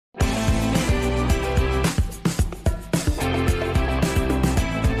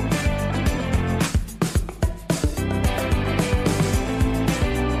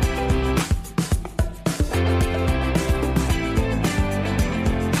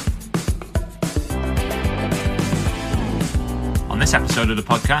this episode of the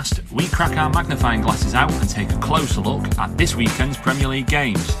podcast, we crack our magnifying glasses out and take a closer look at this weekend's Premier League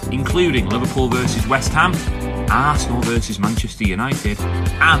games, including Liverpool versus West Ham, Arsenal versus Manchester United,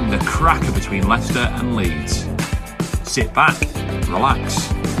 and a cracker between Leicester and Leeds. Sit back,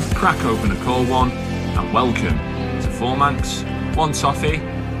 relax, crack open a cold one, and welcome to 4 Manx, 1 Toffee,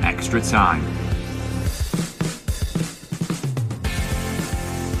 Extra Time.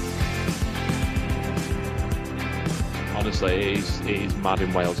 Honestly, it is mad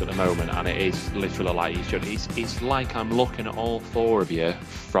in Wales at the moment, and it is literally like it's like I'm looking at all 4 of you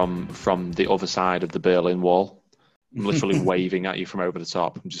from the other side of the Berlin Wall. I'm literally waving at you from over the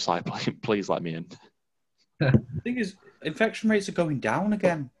top. I'm just like, please let me in. The thing is, infection rates are going down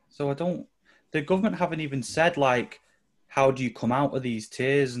again. So the government haven't even said, like, how do you come out of these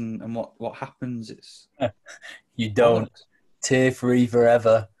tiers and what happens? It's You don't. Tier 3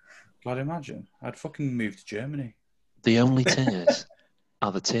 forever. God, imagine. I'd fucking move to Germany. The only tears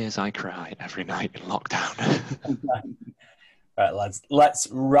are the tears I cry every night in lockdown. Right, lads. Let's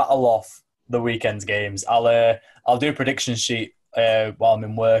rattle off the weekend's games. I'll do a prediction sheet while I'm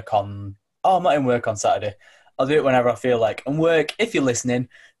in work on... Oh, I'm not in work on Saturday. I'll do it whenever I feel like. And work, if you're listening,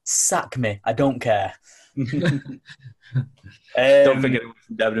 sack me. I don't care. Don't forget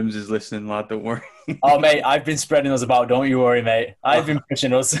Debenhams is listening, lad. Don't worry. Oh, mate, I've been spreading us about. Don't you worry, mate. I've been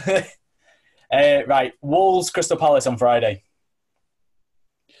pushing us. Right, Wolves, Crystal Palace on Friday.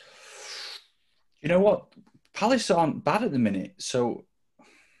 You know what? Palace aren't bad at the minute, so...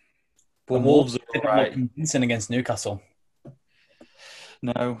 But Wolves are all right. Convincing against Newcastle.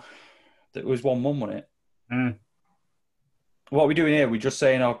 No. It was 1-1, wasn't it? Mm. What are we doing here? We're just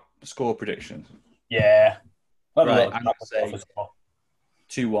saying our score predictions. Yeah. Right, I'm going to say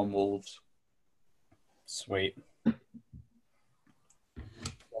 2-1 Wolves. Sweet. Come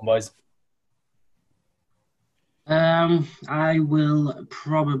on, boys. I will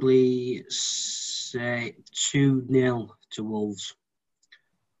probably say 2-0 to Wolves.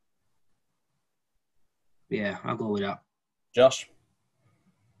 Yeah, I'll go with that. Josh?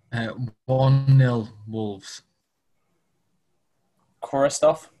 1-0 Wolves.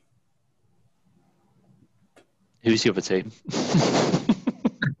 Christoph? Who's the other team?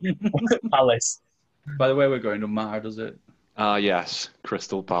 Palace. By the way, we're going to matter, does it? Yes,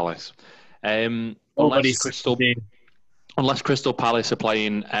 Crystal Palace. Unless Crystal Palace are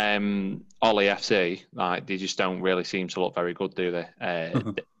playing Ollie FC, like, they just don't really seem to look very good, do they?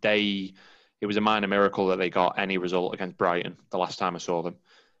 It was a minor miracle that they got any result against Brighton the last time I saw them.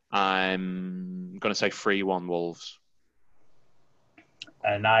 I'm going to say 3-1 Wolves.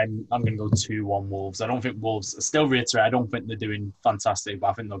 And I'm going to go 2-1 Wolves. I don't think Wolves... Still reiterate, I don't think they're doing fantastic, but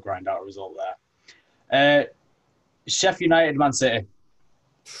I think they'll grind out a result there. Sheffield United, Man City.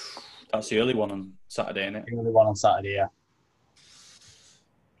 That's the early one on Saturday, isn't it? The only one on Saturday, yeah.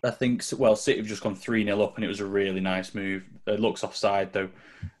 I think, well, City have just gone 3-0 up and it was a really nice move. It looks offside, though.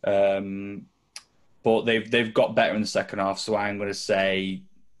 But they've got better in the second half, so I'm going to say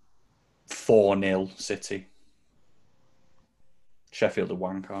 4-0 City. Sheffield are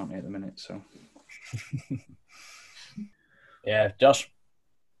wank, aren't they, at the minute, so... Yeah, Josh?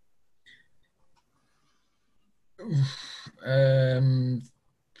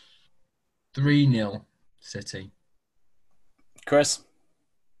 3-0 City. Chris?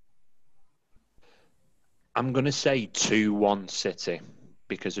 I'm going to say 2-1 City,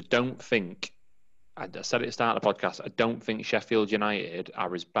 because I don't think, I said at the start of the podcast, I don't think Sheffield United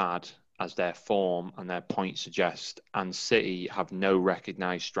are as bad as their form and their points suggest, and City have no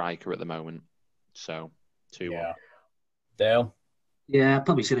recognised striker at the moment. So, 2-1. Yeah. Dale? Yeah, I'd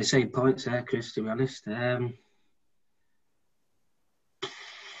probably say the same points there, Chris, to be honest. I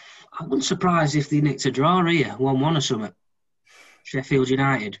wouldn't surprise if they nicked a draw here, 1-1 or something. Sheffield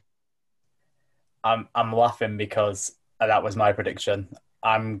United. I'm laughing because that was my prediction.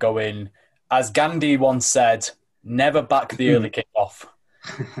 I'm going, as Gandhi once said, never back the early kick-off.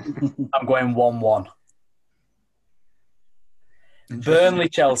 I'm going 1-1. Burnley,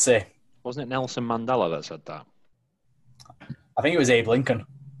 Chelsea. Wasn't it Nelson Mandela that said that? I think it was Abe Lincoln.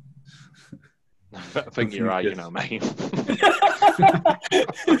 I think you're right, you know, mate.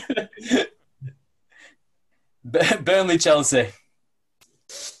 Burnley, Chelsea.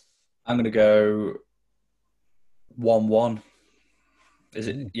 I'm going to go 1-1. Is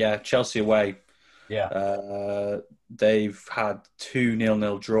it? Yeah, Chelsea away. Yeah. They've had 2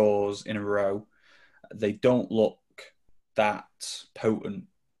 0-0 draws in a row. They don't look that potent.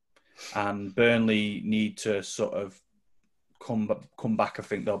 And Burnley need to sort of come back. I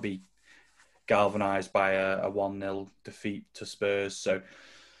think they'll be galvanised by a 1-0 defeat to Spurs. So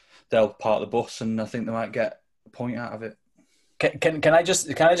they'll park the bus and I think they might get a point out of it. Can I just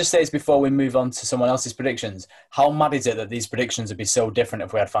say this before we move on to someone else's predictions? How mad is it that these predictions would be so different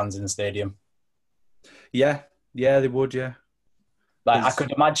if we had fans in the stadium? Yeah, they would. Yeah, Like I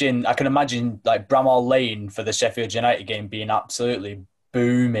can imagine like Bramall Lane for the Sheffield United game being absolutely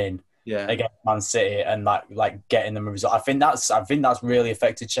booming against Man City and like getting them a result. I think that's really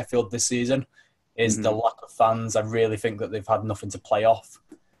affected Sheffield this season. Is the lack of fans. I really think that they've had nothing to play off.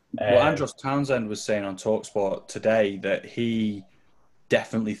 Well, Andros Townsend was saying on TalkSport today that he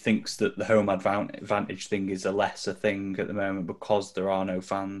definitely thinks that the home advantage thing is a lesser thing at the moment because there are no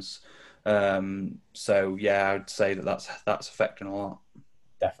fans. So yeah, I'd say that's affecting a lot.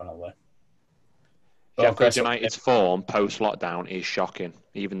 Definitely. Sheffield United's form post-lockdown is shocking.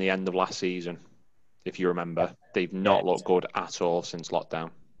 Even the end of last season, if you remember, they've not looked good at all since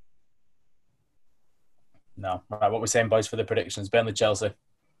lockdown. No. Right, what we're saying, boys, for the predictions. Burnley, Chelsea.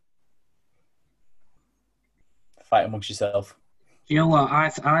 Fight amongst yourself. Do you know what?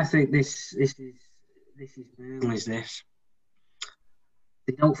 I think this is Burnley's this.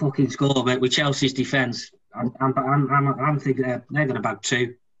 They don't fucking score, mate. With Chelsea's defence, I'm thinking they're going to bag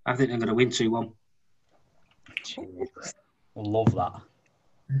 2. I think they're going to win 2-1. Love that.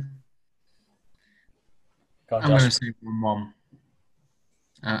 I'm going to say 1-1.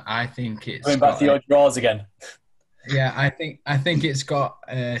 I think it's going back to your draws again. Yeah, I think it's got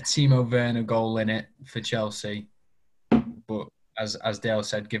a Timo Werner goal in it for Chelsea. But as Dale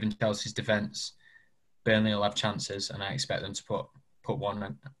said, given Chelsea's defence, Burnley will have chances, and I expect them to put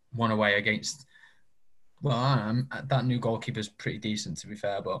one away against. Well, that new goalkeeper's pretty decent, to be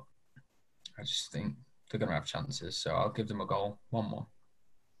fair, but I just think they're going to have chances, so I'll give them a goal, 1-1.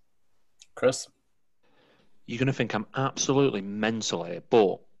 Chris? You're going to think I'm absolutely mental here,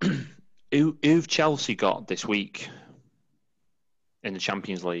 but who've Chelsea got this week in the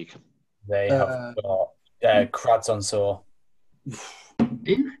Champions League? They have got Crads on sore.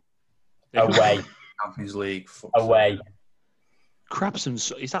 Away. Champions League. Away. Crabson,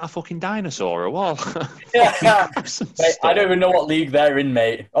 is that a fucking dinosaur or what? Yeah. Mate, I don't even know what league they're in,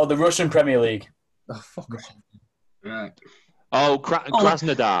 mate. Oh, the Russian Premier League. Oh, fuck off. Right.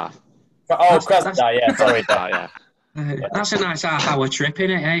 Krasnodar. Oh, Krasnodar, yeah, sorry. Yeah. That's a nice half-hour trip,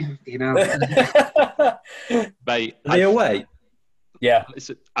 innit, eh? You know. Mate, Are they away? Yeah.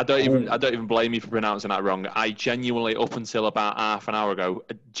 I don't even blame you for pronouncing that wrong. I genuinely, up until about half an hour ago,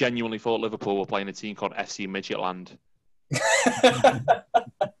 genuinely thought Liverpool were playing a team called FC Midgetland.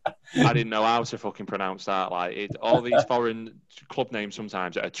 I didn't know how to fucking pronounce that. All these foreign club names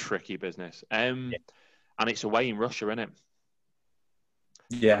sometimes are a tricky business. And it's away in Russia, isn't it?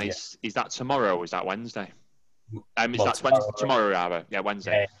 Yeah. Is that tomorrow or is that Wednesday? Tomorrow, rather. Yeah,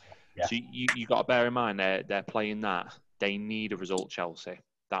 Wednesday. Yeah. So you got to bear in mind they're playing that. They need a result, Chelsea.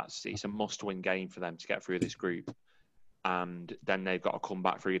 It's a must-win game for them to get through this group. And then they've got to come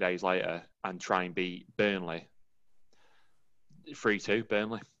back 3 days later and try and beat Burnley. 3-2,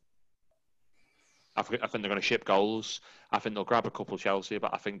 Burnley. I think they're going to ship goals. I think they'll grab a couple Chelsea,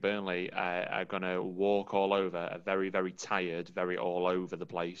 but I think Burnley are going to walk all over a very, very tired, very all over the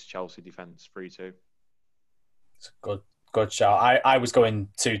place Chelsea defence. 3-2. It's a good shout. I was going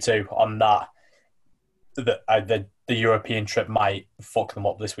 2-2 on that. The European trip might fuck them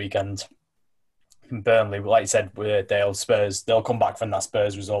up this weekend. Burnley, like you said, with Dale, Spurs, they'll come back from that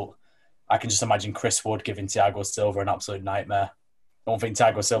Spurs result. I can just imagine Chris Wood giving Thiago Silva an absolute nightmare. I don't think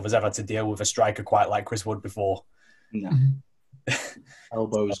Thiago Silva's ever had to deal with a striker quite like Chris Wood before. No.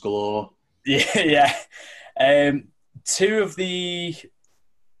 Elbows galore. Yeah. Two of the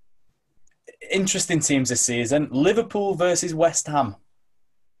interesting teams this season, Liverpool versus West Ham.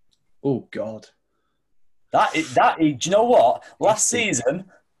 Oh, God. Do you know what? Last season,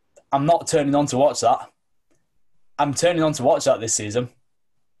 I'm not turning on to watch that. I'm turning on to watch that this season.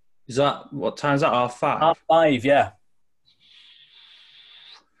 Is that, what time is that? 5:30? 5:30, yeah.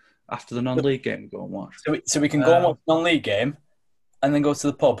 After the non-league game, go and watch. So we can go and watch the non-league game and then go to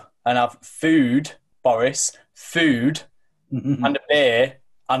the pub and have food, Boris, and a beer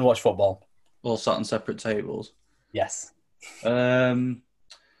and watch football. All sat on separate tables. Yes.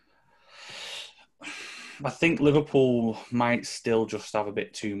 I think Liverpool might still just have a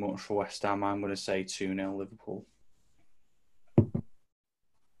bit too much for West Ham. I'm going to say 2-0 Liverpool.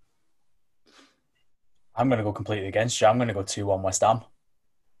 I'm going to go completely against you. I'm going to go 2-1 West Ham.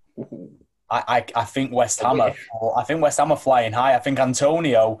 I think West Ham are flying high. I think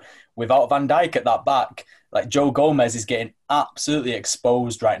Antonio, without Van Dijk at that back, like Joe Gomez is getting absolutely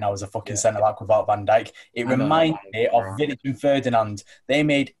exposed right now as a fucking centre-back without Van Dijk. It reminds me of Vidic and Ferdinand. They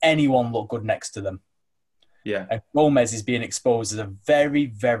made anyone look good next to them. Yeah. And Gomez is being exposed as a very,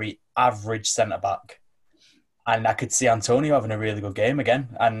 very average centre-back. And I could see Antonio having a really good game again.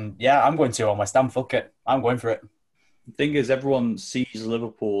 And yeah, I'm going 2-1 West Ham. Fuck it. I'm going for it. The thing is, everyone sees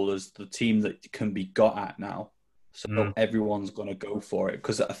Liverpool as the team that can be got at now. So everyone's going to go for it.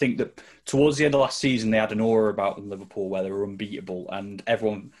 Because I think that towards the end of last season, they had an aura about them, Liverpool, where they were unbeatable. And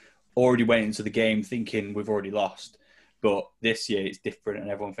everyone already went into the game thinking we've already lost. But this year it's different.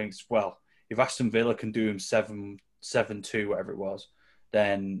 And everyone thinks, well, if Aston Villa can do them 7-2, whatever it was,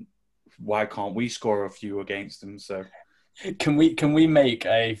 then why can't we score a few against them? So can we make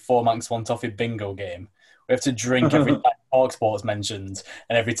a 4 Manx 1 Toffee bingo game? We have to drink every time Talk Sports mentioned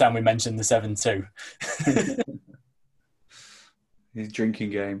and every time we mention the 7-2. His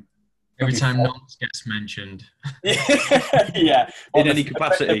drinking game. Every time nonce gets mentioned. Yeah. In any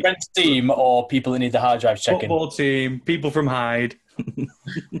capacity. The French team or people that need the hard drive checking. Football team, people from Hyde.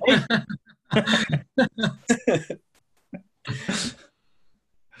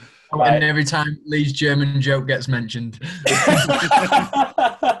 Right. And every time Lee's German joke gets mentioned.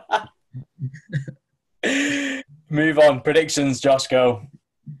 Move on. Predictions, Josh, go.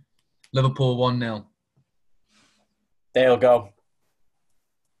 Liverpool 1-0. Dale, go.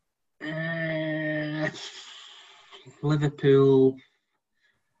 Liverpool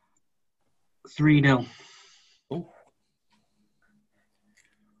 3-0.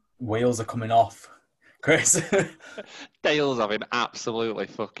 Wheels are coming off. Chris. Dale's having absolutely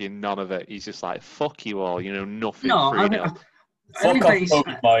fucking none of it. He's just like, fuck you all, nothing. No, 3-0. Fuck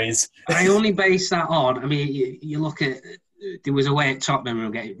off, boys. I only base that on. I mean, you look at there was a way at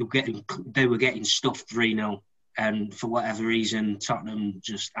Tottenham they were getting stuffed 3-0, and for whatever reason, Tottenham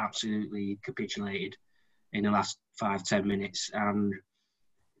just absolutely capitulated in the last 5-10 minutes. And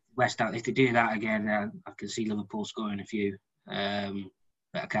West Ham, if they do that again, I can see Liverpool scoring a few, but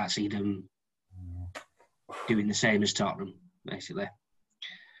I can't see them doing the same as Tottenham, basically.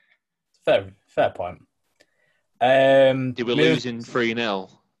 Fair point. They were losing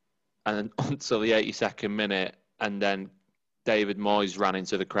 3-0 and then until the 82nd minute, and then David Moyes ran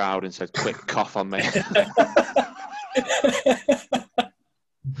into the crowd and said, quick, cough on me.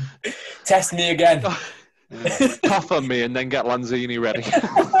 Test me again. Cough on me and then get Lanzini ready.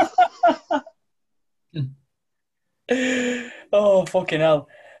 Oh, fucking hell.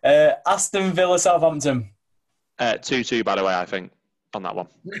 Aston Villa, Southampton. 2-2, by the way, I think, on that one.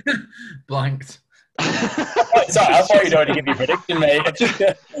 Blanked. Sorry, I thought you'd already give your prediction, mate.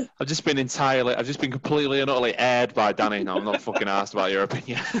 I've just been completely and utterly aired by Danny. No, I'm not fucking asked about your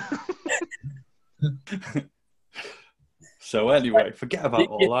opinion. So anyway, forget about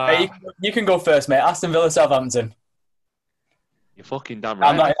all that. You can go first, mate. Aston Villa, Southampton. You're fucking damn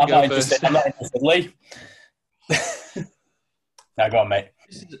right. I'm not interested. Lee? Now go on, mate.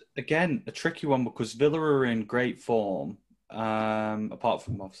 This is, again, a tricky one because Villa are in great form, apart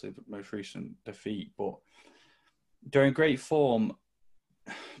from obviously the most recent defeat, but they're in great form,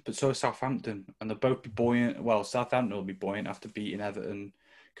 but so is Southampton, and they'll both be buoyant. Well, Southampton will be buoyant after beating Everton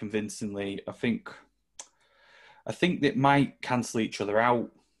convincingly. I think it might cancel each other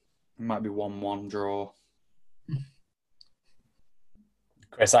out. It might be 1-1 draw.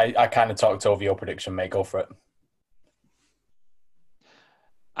 Chris, I kind of talked over your prediction, mate. Go for it.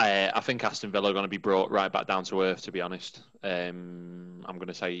 I think Aston Villa are going to be brought right back down to earth, to be honest. I'm going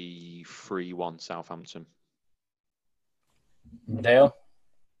to say 3-1 Southampton. Dale?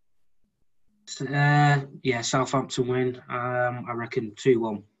 Yeah, Southampton win. I reckon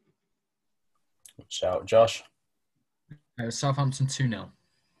 2-1. Shout, Josh. Southampton 2-0.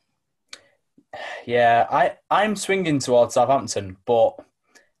 Yeah, I'm swinging towards Southampton, but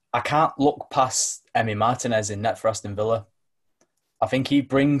I can't look past Emi Martinez in net for Aston Villa. I think he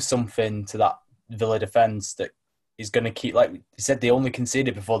brings something to that Villa defence that is going to keep, like he said, they only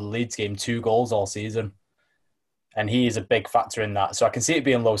conceded before the Leeds game 2 goals all season. And he is a big factor in that. So I can see it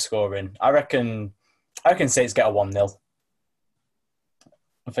being low scoring. I reckon Saints get a 1-0.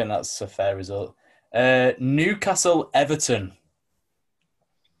 I think that's a fair result. Newcastle, Everton.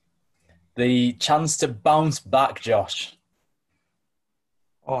 The chance to bounce back, Josh.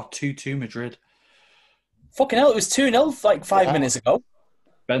 Oh, 2-2 Madrid. Fucking hell, it was 2-0 like 5 minutes ago.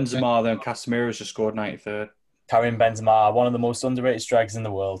 Benzema, then Casemiro's just scored 93rd. Karim Benzema, one of the most underrated strikers in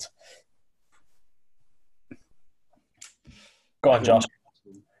the world. Go on, Josh.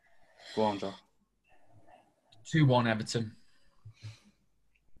 Go on, Josh. 2-1 Everton.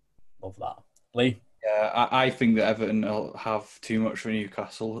 Love that. Lee? Yeah, I think that Everton will have too much for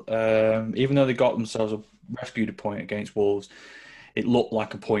Newcastle. Even though they got themselves rescued a point against Wolves, it looked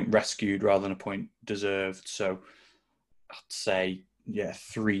like a point rescued rather than a point deserved. So I'd say,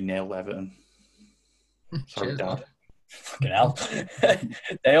 3-0 Everton. Sorry, Cheers, Dad. lad. Fucking hell.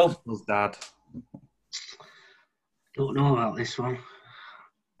 Dale? Dad. Don't know about this one.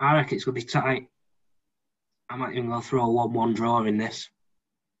 I reckon it's going to be tight. I might even go throw a 1-1 draw in this.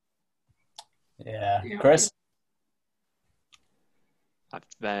 Yeah. Chris? I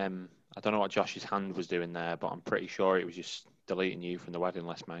don't know what Josh's hand was doing there, but I'm pretty sure it was just deleting you from the wedding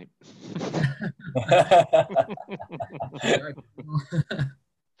list, mate.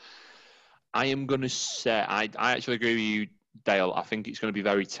 I am going to say, I actually agree with you, Dale. I think it's going to be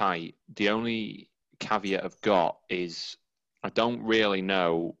very tight. The only caveat I've got is I don't really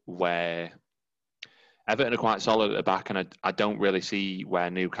know where Everton are quite solid at the back, and I don't really see where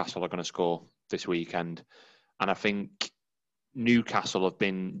Newcastle are going to score this weekend. And I think Newcastle have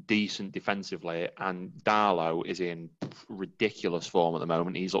been decent defensively, and Darlow is in ridiculous form at the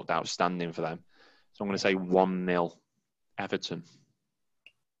moment. He's looked outstanding for them. So I'm going to say 1-0 Everton.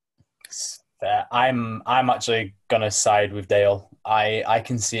 Fair. I'm actually going to side with Dale. I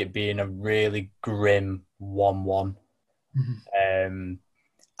can see it being a really grim 1-1. Mm-hmm.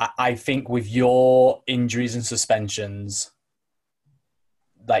 I think with your injuries and suspensions,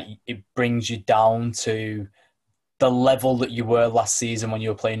 like it brings you down to the level that you were last season when you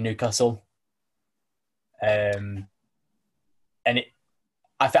were playing Newcastle. I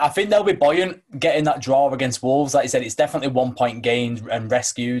think they'll be buoyant getting that draw against Wolves. Like I said, it's definitely 1 point gained and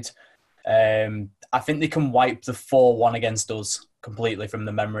rescued. I think they can wipe the 4-1 against us completely from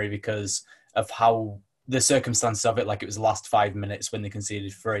the memory because of how the circumstances of it. Like it was the last 5 minutes when they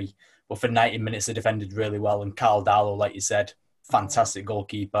conceded 3. But for 90 minutes, they defended really well. And Carl Darlow, like you said, fantastic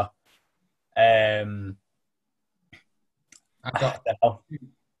goalkeeper. I've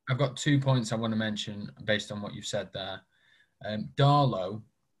got 2 points I want to mention based on what you've said there. Darlow,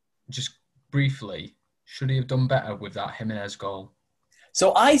 just briefly, should he have done better with that Jimenez goal?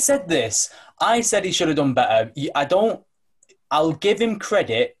 So I said this. I said he should have done better. I'll give him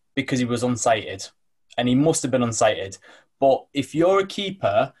credit because he was unsighted. And he must have been unsighted. But if you're a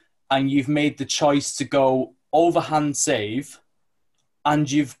keeper and you've made the choice to go overhand save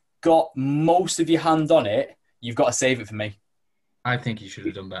and you've got most of your hand on it, you've got to save it for me. I think he should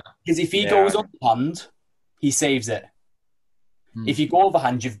have done better. Because if he goes underhand, he saves it. If you go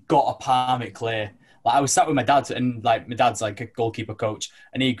overhand, you've got to palm it clear. Like I was sat with my dad, and like my dad's like a goalkeeper coach,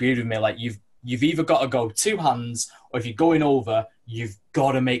 and he agreed with me. Like you've either got to go 2 hands, or if you're going over, you've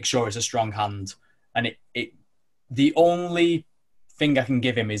got to make sure it's a strong hand. And the only thing I can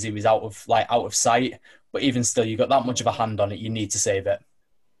give him is he was out of sight. But even still, you've got that much of a hand on it, you need to save it.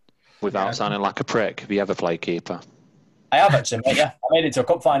 Without sounding like a prick, have you ever played keeper? I have actually, mate, yeah. I made it to a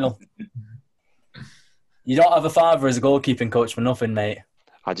cup final. You don't have a father as a goalkeeping coach for nothing, mate.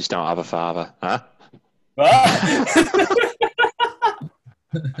 I just don't have a father, huh?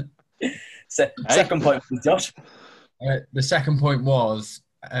 Second point, Josh. The second point was,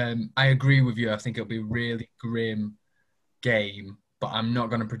 I agree with you. I think it'll be a really grim game, but I'm not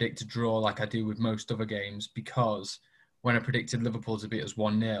going to predict a draw like I do with most other games because when I predicted Liverpool to beat us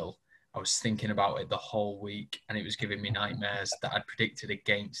 1-0, I was thinking about it the whole week and it was giving me nightmares that I'd predicted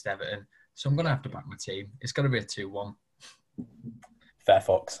against Everton. So I'm going to have to back my team. It's going to be a 2-1. Fair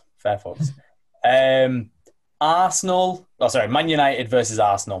fox. Man United versus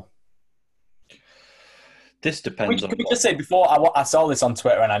Arsenal. This depends on... Can we just say, before I saw this on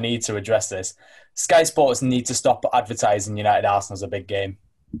Twitter and I need to address this, Sky Sports need to stop advertising United Arsenal as a big game.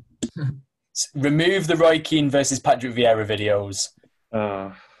 Remove the Roy Keane versus Patrick Vieira videos.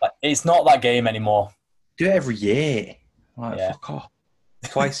 It's not that game anymore. Do it every year. Fuck off.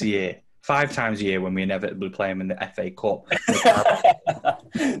 Twice a year. 5 times a year when we inevitably play them in the FA Cup.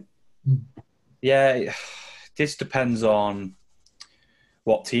 Yeah, this depends on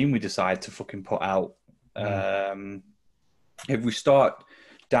what team we decide to fucking put out. If we start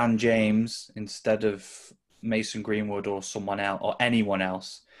Dan James instead of Mason Greenwood or someone else or anyone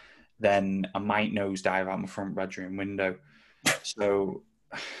else, then I might nosedive out my front bedroom window. So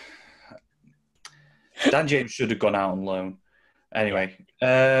Dan James should have gone out on loan. Anyway,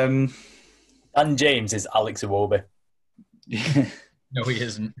 Dan James is Alex Iwobi. No, he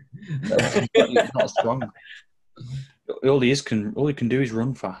isn't. He's not strong. All he can do is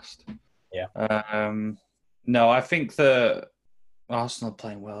run fast. Yeah. No, I think that Arsenal are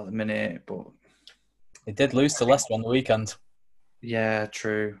playing well at the minute, but they did lose to Leicester on the weekend. Yeah,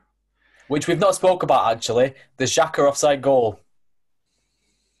 true. Which we've not spoke about actually. The Xhaka offside goal.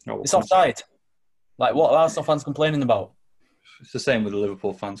 It's offside. Like what are Arsenal fans complaining about? It's the same with the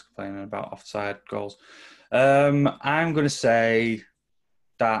Liverpool fans complaining about offside goals. I'm going to say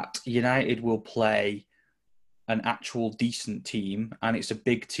that United will play an actual decent team, and it's a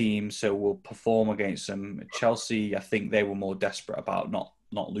big team, so we'll perform against them. Chelsea, I think they were more desperate about not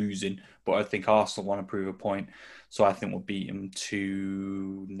not losing, but I think Arsenal want to prove a point. So I think we'll beat them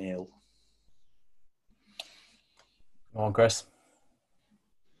 2-0. Come on, Chris.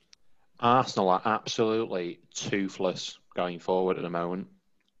 Arsenal are absolutely toothless going forward at the moment,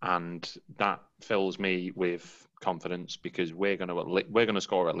 and that fills me with confidence because we're going to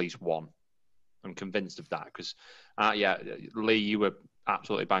score at least one. I'm convinced of that because, Lee, you were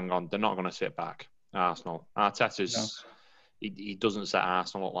absolutely bang on. They're not going to sit back. Arsenal, Arteta's he doesn't set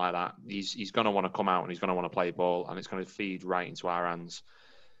Arsenal up like that. He's going to want to come out and he's going to want to play ball, and it's going to feed right into our hands.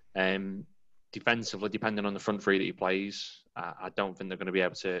 Defensively, depending on the front three that he plays, I don't think they're going to be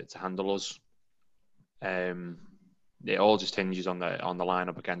able to handle us. It all just hinges on the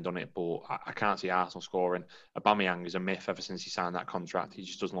lineup again, doesn't it? But I can't see Arsenal scoring. Aubameyang is a myth ever since he signed that contract. He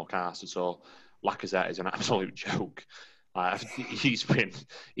just doesn't look arsed at all. Lacazette is an absolute joke.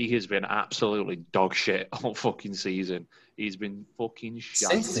 He has been absolutely dog shit all fucking season. He's been fucking shit.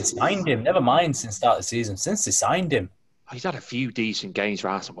 Since they signed him, never mind since the start of the season, since they signed him. He's had a few decent games for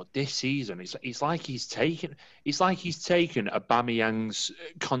Arsenal, but this season, it's like he's taken Aubameyang's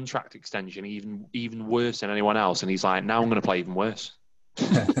contract extension even worse than anyone else, and he's like, now I'm going to play even worse.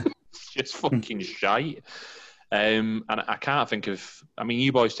 It's just fucking shite. And I can't think of. I mean,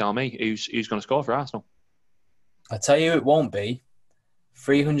 you boys tell me who's going to score for Arsenal. I tell you, it won't be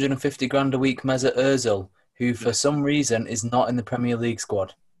 350 grand a week Mesut Ozil, who for some reason is not in the Premier League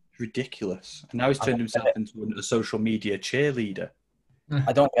squad. Ridiculous. And now he's turned himself into a social media cheerleader.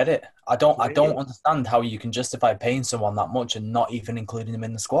 I don't get it. I don't understand how you can justify paying someone that much and not even including him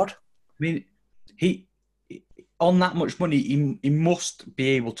in the squad. I mean, he on that much money, he must be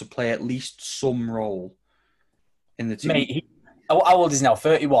able to play at least some role in the team. Mate, how old is he now?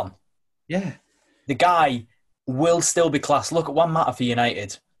 31. Yeah. The guy will still be class. Look at Juan Mata for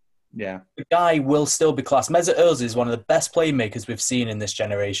United. Yeah. The guy will still be class. Mesut Ozil is one of the best playmakers we've seen in this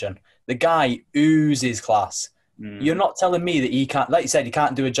generation. The guy oozes class. You're not telling me that he can't, like you said, he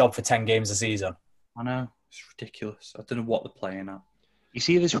can't do a job for 10 games a season. I know. It's ridiculous. I don't know what they're playing at. You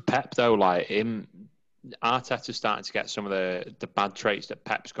see this with Pep, though, like Arteta's starting to get some of the bad traits that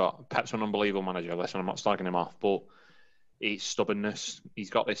Pep's got. Pep's an unbelievable manager. Listen, I'm not slagging him off, but his stubbornness.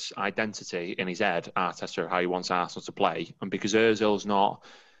 He's got this identity in his head, Arteta, of how he wants Arsenal to play. And because Ozil's not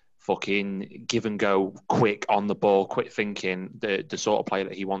fucking give and go, quick on the ball, quick thinking, the sort of player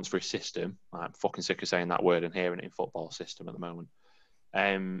that he wants for his system. I'm fucking sick of saying that word and hearing it in football system at the moment.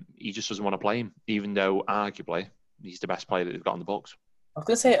 He just doesn't want to play him, even though arguably he's the best player that they've got on the books. I was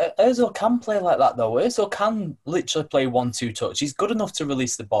going to say, Ozil can play like that, though. Ozil can literally play 1-2 touch. He's good enough to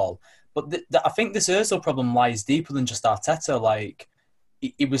release the ball. But I think this Ozil problem lies deeper than just Arteta. Like,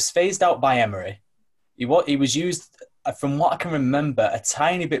 he was phased out by Emery. He was used, from what I can remember, a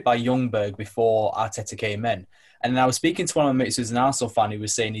tiny bit by Ljungberg before Arteta came in. And then I was speaking to one of my mates who's an Arsenal fan who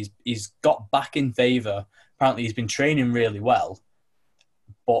was saying he's got back in favour. Apparently he's been training really well.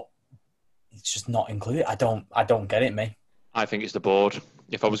 But it's just not included. I don't get it, mate. I think it's the board.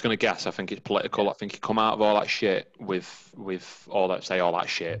 If I was going to guess, I think it's political. I think you come out of all that shit with all that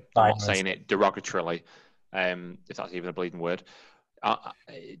shit. I'm not saying it derogatorily, if that's even a bleeding word.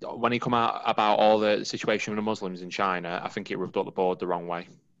 When he come out about all the situation with the Muslims in China, I think it rubbed up the board the wrong way.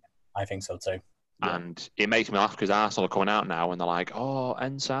 I think so too. And it makes me laugh because Arsenal are coming out now and they're like, oh,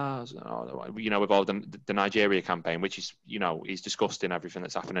 NSAS, with all the Nigeria campaign, which is, is disgusting, everything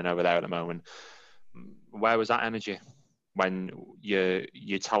that's happening over there at the moment. Where was that energy when your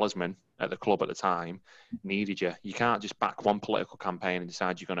talisman at the club at the time needed you? You can't just back one political campaign and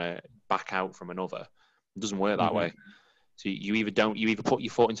decide you're going to back out from another. It doesn't work that way. So you either put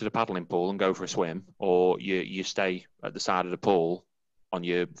your foot into the paddling pool and go for a swim, or you stay at the side of the pool on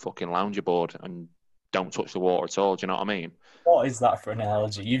your fucking lounger board and don't touch the water at all. Do you know what I mean? What is that for an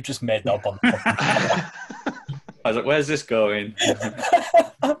analogy? You've just made that up on the I was like, where's this going?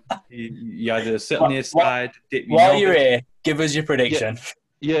 You either sit on the side, dip your while you're here, give us your prediction.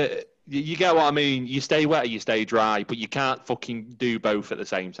 Yeah, you get what I mean. You stay wet or you stay dry, but you can't fucking do both at the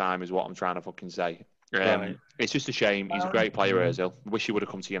same time is what I'm trying to fucking say. Right. It's just a shame. He's a great player, Ozil. Wish he would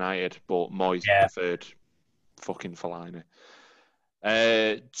have come to United, but Moyes preferred fucking Fellaini.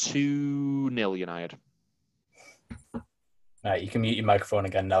 2-0 United. Right, you can mute your microphone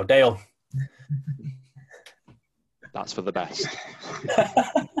again now. Dale. That's for the best.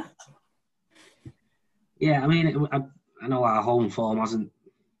 Yeah, I mean, I know our home form hasn't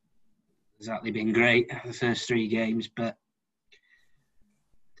exactly been great the first 3 games, but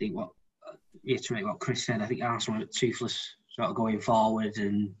I think reiterate what Chris said, I think Arsenal are toothless sort of going forward,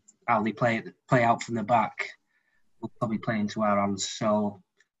 and how they play out from the back will probably play into our hands. So,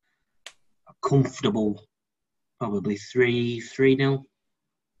 comfortable, probably 3-0.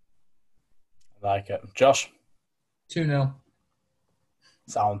 Like it. Josh? 2-0.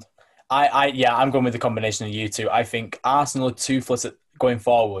 Sound. I'm going with the combination of you two. I think Arsenal are toothless at going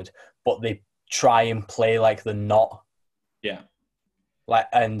forward, but they try and play like they're not. Yeah.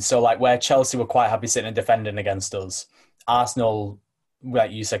 So where Chelsea were quite happy sitting and defending against us, Arsenal,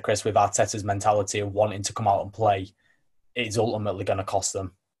 like you said, Chris, with Arteta's mentality of wanting to come out and play, it's ultimately going to cost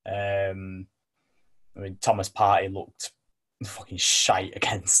them. Thomas Partey looked fucking shite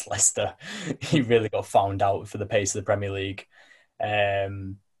against Leicester. He really got found out for the pace of the Premier League.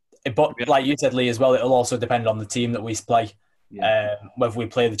 But like you said, Lee, as well, it'll also depend on the team that we play. Yeah. Whether we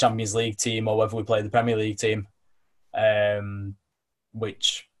play the Champions League team or whether we play the Premier League team.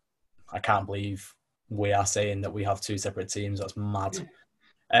 Which I can't believe we are saying that we have two separate teams. That's mad.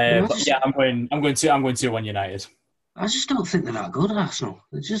 But yeah, I'm going 2-1 United. I just don't think they're that good, Arsenal.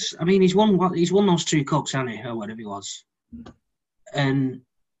 He's won those 2 cups, hasn't he, or whatever he was. And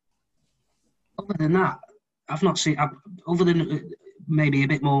other than that, I've not seen. Other than maybe a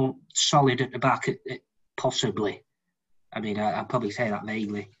bit more solid at the back, possibly. I'd probably say that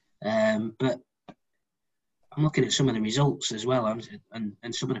vaguely. But I'm looking at some of the results as well, and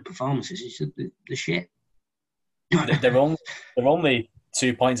some of the performances. It's the shit. They're only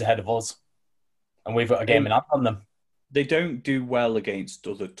 2 points ahead of us, and we've got a game in hand on them. They don't do well against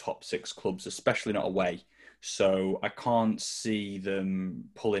other top 6 clubs, especially not away. So I can't see them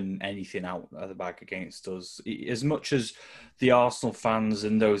pulling anything out of the bag against us. As much as the Arsenal fans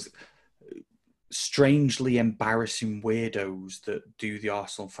and those strangely embarrassing weirdos that do the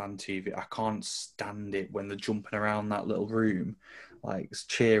Arsenal fan TV, I can't stand it when they're jumping around that little room, like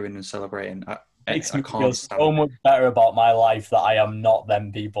cheering and celebrating. I can't feel so much better about my life that I am not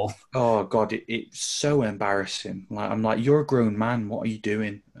them people. Oh God, it's so embarrassing. I'm like, you're a grown man. What are you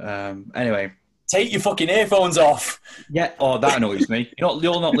doing? Anyway, take your fucking earphones off. Yeah. Oh, that annoys me.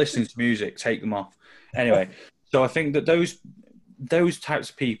 You're not listening to music. Take them off. Anyway, so I think that those types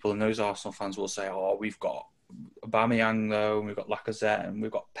of people and those Arsenal fans will say, "Oh, we've got Aubameyang though, and we've got Lacazette, and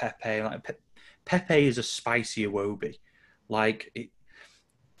we've got Pepe." Pepe is a spicy Iwobi.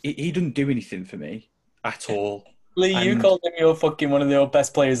 He didn't do anything for me at all. Lee, you called him your fucking one of the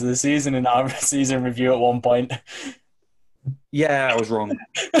best players of the season in our season review at one point. Yeah, I was wrong.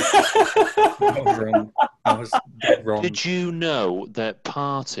 I was dead wrong. Did you know that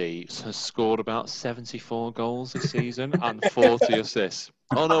Partey has scored about 74 goals this season and 40 assists?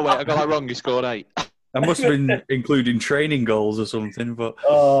 Oh, no, wait, I got that wrong. He scored 8. That must have been including training goals or something. But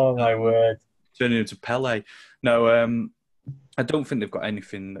oh, my word. Turning into Pele. No, I don't think they've got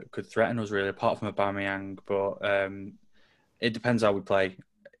anything that could threaten us, really, apart from Aubameyang. But it depends how we play.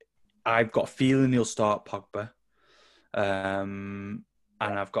 I've got a feeling he'll start Pogba. And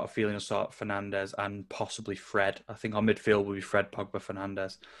I've got a feeling he'll start Fernandes and possibly Fred. I think our midfield will be Fred, Pogba,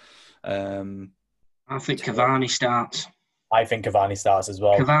 Fernandes. I think Cavani starts. I think Cavani starts as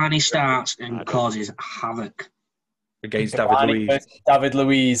well. Cavani starts and causes havoc. Against Cavani, David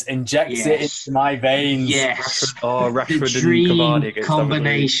Luiz injects it into my veins. Yes. Rashford the dream and Cavani against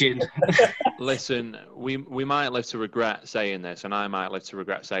combination. Listen, we might live to regret saying this, and I might live to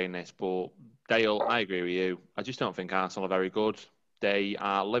regret saying this, but Dale, I agree with you. I just don't think Arsenal are very good. They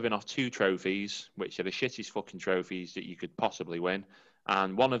are living off 2 trophies, which are the shittiest fucking trophies that you could possibly win.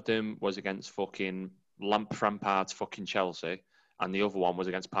 And one of them was against fucking Lampard's fucking Chelsea, and the other one was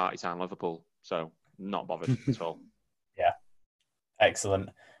against Party Town Liverpool. So, not bothered at all. Yeah. Excellent.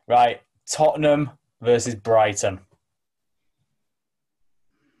 Right. Tottenham versus Brighton.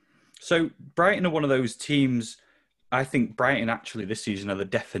 So, Brighton are one of those teams. I think Brighton actually this season are the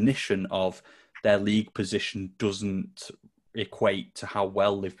definition of their league position doesn't equate to how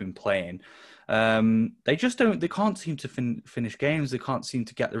well they've been playing. They just don't. They can't seem to finish games. They can't seem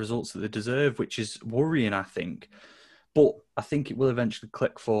to get the results that they deserve, which is worrying, I think. But I think it will eventually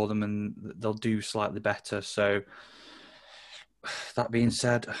click for them, and they'll do slightly better. So that being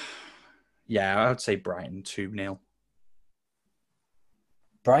said, yeah, I would say Brighton 2-0.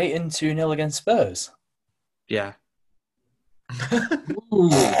 Brighton 2-0 against Spurs. Yeah.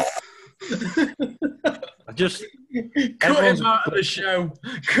 Just cut him out of the show.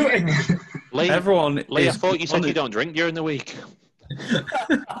 Cut him. Lee, I thought you said you don't drink during the week.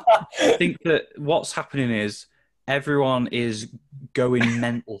 I think that what's happening is everyone is going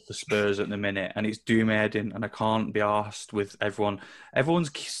mental for Spurs at the minute, and it's doom-heading, and I can't be arsed with everyone.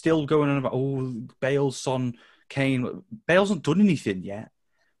 Everyone's still going on about, Bale, Son, Kane. Bale's not done anything yet.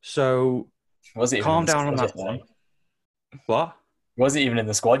 So calm down on that one. What? He wasn't even in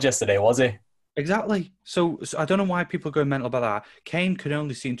the squad yesterday, was he? Exactly. So I don't know why people are going mental about that. Kane could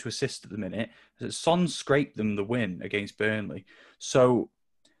only seem to assist at the minute. Son scraped them the win against Burnley. So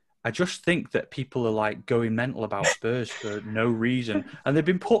I just think that people are like going mental about Spurs for no reason, and they've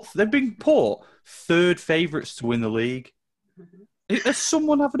been put third favourites to win the league. Is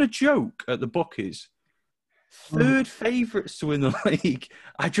someone having a joke at the bookies? Third favourites to win the league.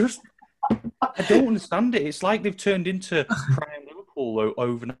 I don't understand it. It's like they've turned into prime Liverpool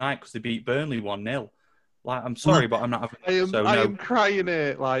overnight because they beat Burnley 1-0. Like, I'm sorry, but I'm not having I am crying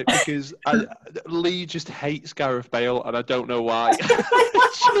here, because Lee just hates Gareth Bale, and I don't know why.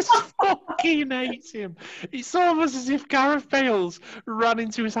 Just fucking hates him. It's almost as if Gareth Bale's ran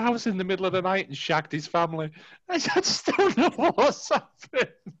into his house in the middle of the night and shagged his family. I just don't know what's happened.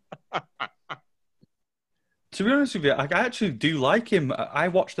 To be honest with you, I actually do like him. I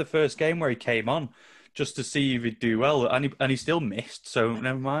watched the first game where he came on just to see if he'd do well, and he still missed, so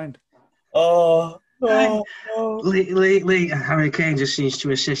never mind. Lately, Harry Kane just seems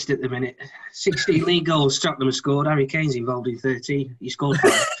to assist at the minute. 16 league goals Tottenham have scored. Harry Kane's involved in 13. He scored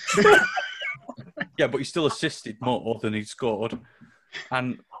 5. Yeah, but he still assisted more than he scored.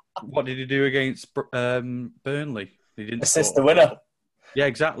 And what did he do against Burnley? He didn't assist score. the winner. Yeah,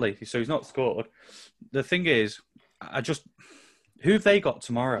 exactly. So he's not scored. The thing is, who have they got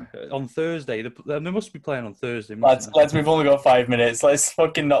tomorrow? On Thursday? They must be playing on Thursday. We've only got 5 minutes. Let's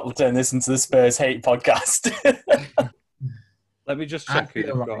fucking not turn this into the Spurs hate podcast. Let me just check who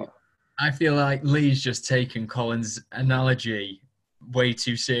they've got. I feel like Lee's just taken Colin's analogy way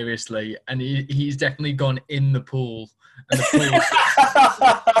too seriously, and he's definitely gone in the pool. And the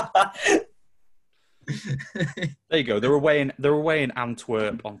pool. There you go. They're away in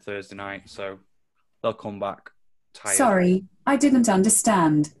Antwerp on Thursday night, so they'll come back tired. Sorry, I didn't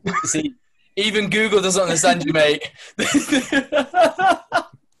understand. See, even Google doesn't understand you, mate.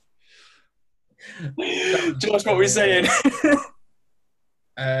 Josh, what we're saying?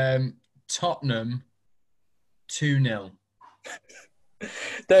 Tottenham 2-0.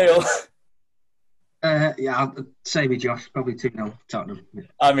 Dale. Yeah, same with Josh. Probably 2-0 Tottenham.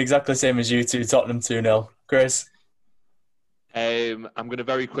 I'm exactly the same as you two. Tottenham 2-0. Chris. I'm going to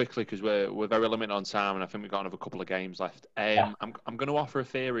very quickly, because we're very limited on time, and I think we've got another couple of games left. I'm going to offer a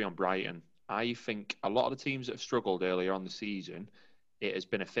theory on Brighton. I think a lot of the teams that have struggled earlier on the season, it has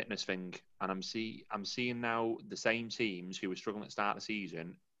been a fitness thing, and I'm seeing now the same teams who were struggling at the start of the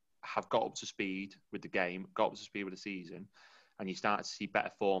season have got up to speed with the game, got up to speed with the season, and you start to see better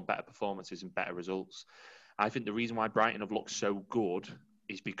form, better performances, and better results. I think the reason why Brighton have looked so good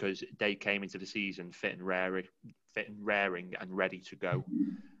is because they came into the season fit and raring and ready to go.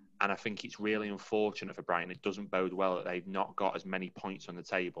 And I think it's really unfortunate for Brighton. It doesn't bode well that they've not got as many points on the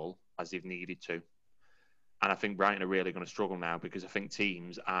table as they've needed to. And I think Brighton are really going to struggle now, because I think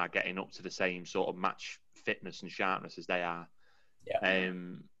teams are getting up to the same sort of match fitness and sharpness as they are. Yeah.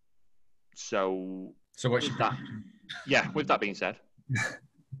 So what's your that? Yeah. With that being said,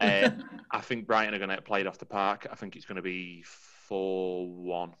 I think Brighton are going to get played off the park. I think it's going to be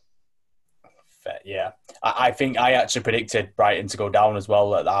 4-1. Yeah, I think I actually predicted Brighton to go down as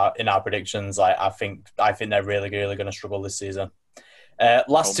well in our predictions. I think they're really going to struggle this season.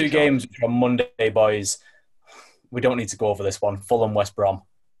 Last two games from Monday, boys. We don't need to go over this one. Fulham, West Brom.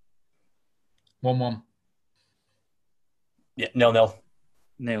 1-1. Yeah, 0-0.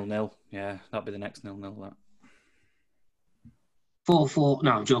 0-0. Yeah, that'll be the next 0-0. That. 4-4.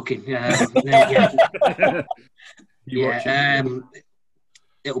 No, I'm joking.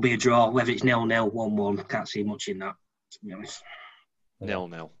 It'll be a draw. Whether it's 0-0, 1-1, I can't see much in that, to be honest.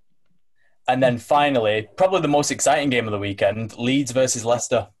 0-0. And then finally, probably the most exciting game of the weekend, Leeds versus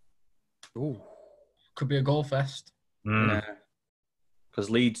Leicester. Ooh, could be a goal fest. Yeah, because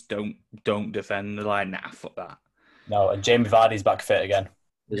Leeds don't defend. They're like, nah, fuck that. No, and Jamie Vardy's back fit again.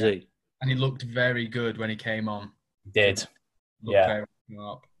 Is he? And he looked very good when he came on. He did. Yeah.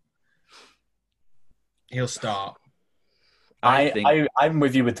 He'll start. I'm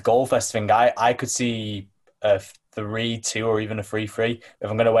with you with the goal fest thing. I could see a 3-2 or even a 3-3. If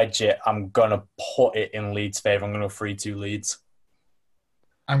I'm going to wedge it, I'm going to put it in Leeds' favour. I'm going to go 3-2 Leeds.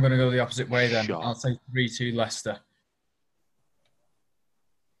 I'm going to go the opposite way then. Sure. I'll say 3-2 Leicester.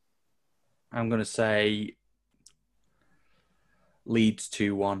 I'm going to say Leeds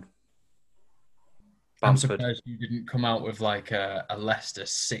 2-1. I'm surprised you didn't come out with like a Leicester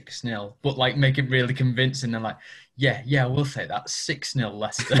 6-0, but like make it really convincing and like, yeah, we'll say that 6-0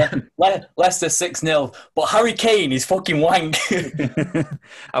 Leicester. Leicester 6-0, but Harry Kane is fucking wank.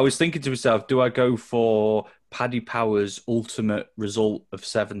 I was thinking to myself, do I go for Paddy Power's ultimate result of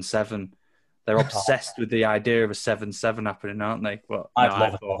 7-7? They're obsessed with the idea of a 7-7 happening, aren't they? But I'd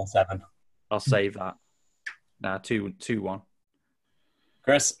love a 7. I'll save that. Nah, 2-1.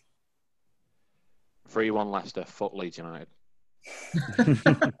 Chris? 3-1 Leicester, fuck Leeds United.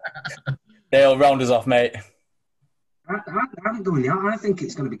 They'll round us off, mate. I'm going out. I think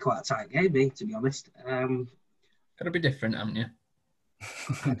it's going to be quite a tight game, mate, to be honest. Got to be different, haven't you?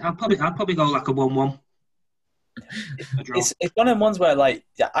 I'll probably go like a 1-1. It's one of the ones where, like,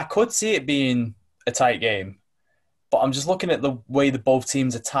 I could see it being a tight game, but I'm just looking at the way the both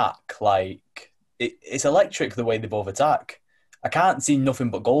teams attack. Like, it's electric the way they both attack. I can't see nothing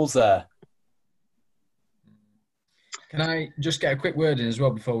but goals there. Can I just get a quick word in as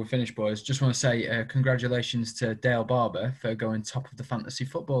well before we finish, boys? Just want to say congratulations to Dale Barber for going top of the Fantasy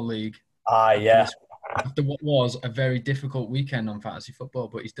Football League. Yeah. After what was a very difficult weekend on fantasy football,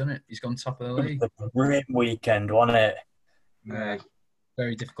 but he's done it. He's gone top of the league. The grim weekend, wasn't it?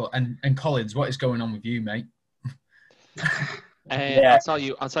 Very difficult. And Collins, what is going on with you, mate? I'll tell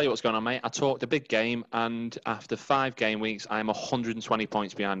you what's going on, mate. I talked a big game, and after 5 game weeks, I'm 120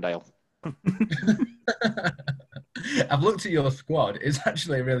 points behind Dale. I've looked at your squad. It's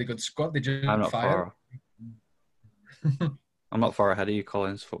actually a really good squad. They just I'm not fire. I'm not far ahead of you,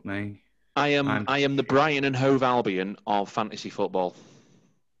 Collins. Fuck me. I am the Brighton and Hove Albion of fantasy football.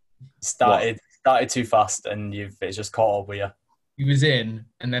 Started too fast, and it's just caught up with you. He was in,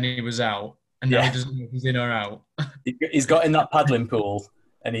 and then he was out, and now he doesn't know if he's in or out. He's got in that paddling pool,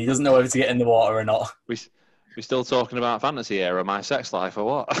 and he doesn't know whether to get in the water or not. We still talking about fantasy here, or my sex life, or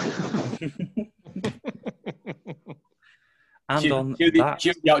what? And Cue the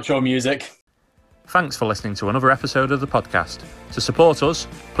outro music. Thanks for listening to another episode of the podcast. To support us,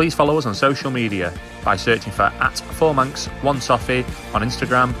 please follow us on social media by searching for @4manx1toffee on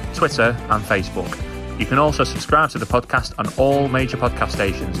Instagram, Twitter and Facebook. You can also subscribe to the podcast on all major podcast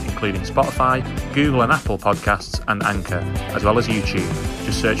stations, including Spotify, Google and Apple Podcasts and Anchor, as well as YouTube.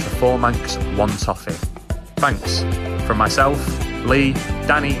 Just search for 4manx1toffee. Thanks from myself, Lee,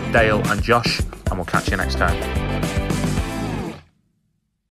 Danny, Dale and Josh, and we'll catch you next time.